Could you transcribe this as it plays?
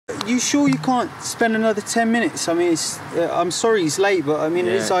you sure you can't spend another 10 minutes? I mean, I'm sorry he's late, but I mean,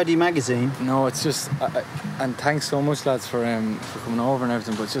 it is ID Magazine. No, it's just, and thanks so much, lads, for coming over and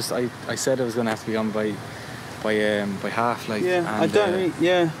everything. But it's just, I said I was going to have to be on by half, like. Yeah, and, I don't really,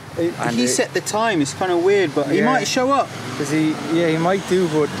 yeah. He set the time. It's kind of weird, but he might show up. Cause he might do.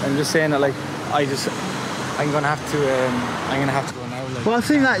 But I'm just saying that, like, I'm gonna have to go now. Like. Well, I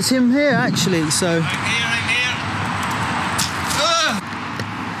think that's him here, actually. So. I'm here.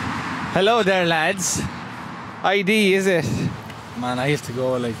 Hello there, lads. ID, is it? Man, I have to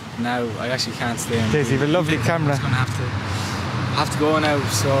go, like, now. I actually can't stay in. Daisy, you've a lovely camera. I'm just gonna have to go now.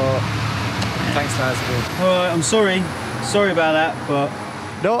 So, thanks, lads. All right, I'm sorry. Sorry about that, but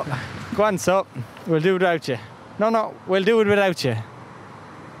no, go on, so we'll do it without you. No, we'll do it without you.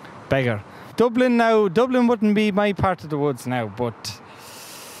 Beggar. Dublin wouldn't be my part of the woods now, but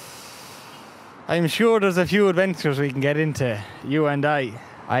I'm sure there's a few adventures we can get into, you and I.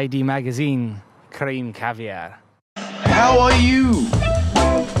 ID Magazine, Kean Kavanagh. How are you?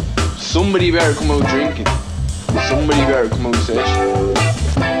 Somebody better come out drinking. Somebody better come out session.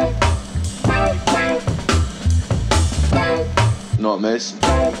 Not messing.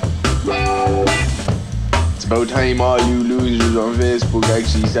 It's about time all you losers on Facebook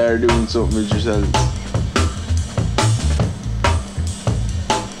actually start doing something with yourselves.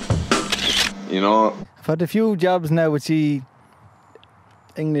 You know? I've had a few jobs now with the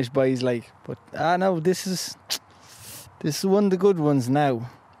English boys, like, but no, this is one of the good ones now.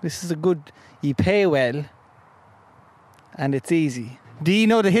 This is a good, you pay well and it's easy. Do you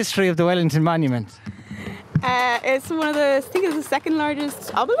know the history of the Wellington Monument? It's one of the, I think it's the second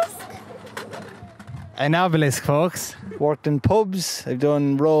largest obelisk. An obelisk, folks. Worked in pubs, I've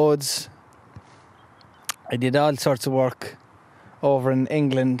done roads. I did all sorts of work over in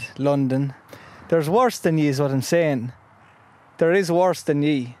England, London. There's worse than ye, is what I'm saying. There is worse than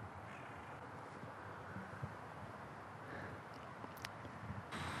ye.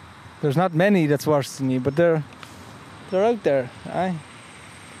 There's not many that's worse than ye, but they're out there, aye.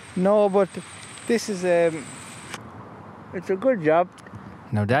 No, but this is it's a good job.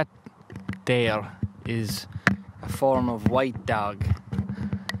 Now that there is a form of white dog,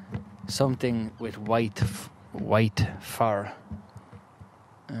 something with white fur.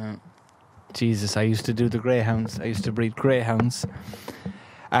 Jesus, I used to do the greyhounds. I used to breed greyhounds,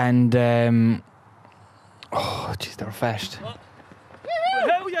 and oh, jeez, they're fast.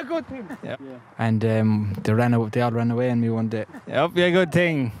 oh, yeah, good thing. Yeah. And they all ran away on me one day. Yep, yeah, good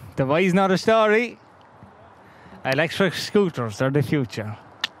thing. The boy's not a story. Electric scooters, they're the future.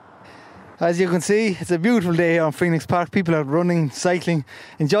 As you can see, it's a beautiful day on Phoenix Park. People are running, cycling,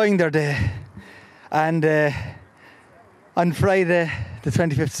 enjoying their day. And on Friday, the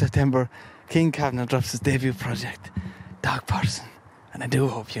 25th of September, Kean Kavanagh drops his debut project, Dog Person. And I do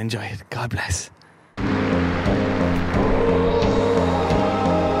hope you enjoy it. God bless.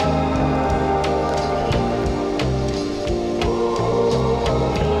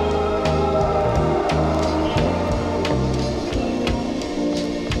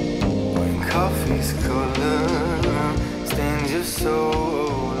 Coffee's color stains your soul.